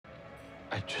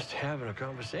I'm just having a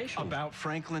conversation. About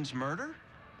Franklin's murder?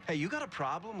 Hey, you got a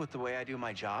problem with the way I do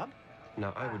my job?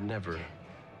 Now, I would never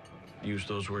use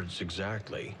those words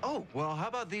exactly. Oh, well, how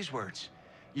about these words?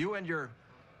 You and your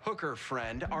hooker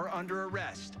friend are under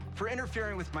arrest for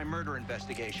interfering with my murder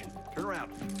investigation. Turn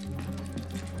around.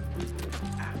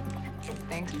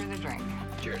 Thanks for the drink.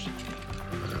 Cheers.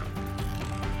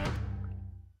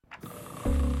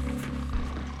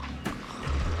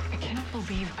 I cannot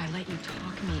believe I let you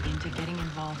talk me into getting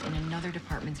involved in another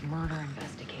department's murder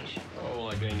investigation. Oh,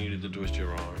 like I needed to twist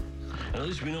your arm. And at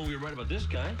least we know we were right about this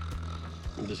guy.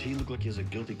 Does he look like he has a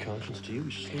guilty conscience to you?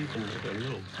 He's sleeping like a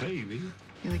little baby.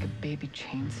 You're like a baby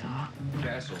chainsaw.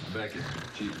 Castle, Beckett.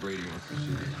 Chief Brady wants to see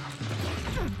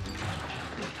you.